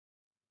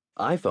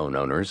iPhone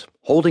owners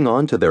holding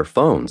on to their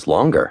phones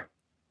longer.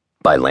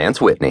 By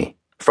Whitney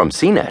from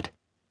CNET.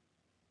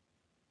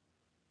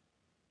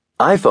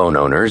 iPhone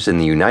owners in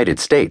the United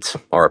States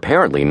are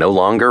apparently no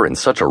longer in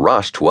such a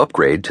rush to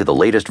upgrade to the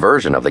latest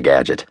version of the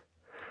gadget.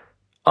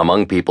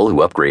 Among people who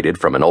upgraded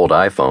from an old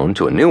iPhone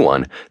to a new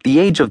one, the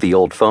age of the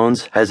old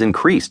phones has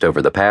increased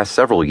over the past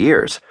several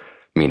years,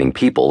 meaning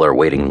people are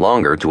waiting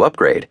longer to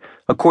upgrade,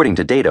 according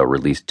to data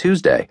released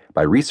Tuesday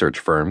by research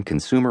firm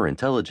Consumer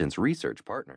Intelligence Research Partners.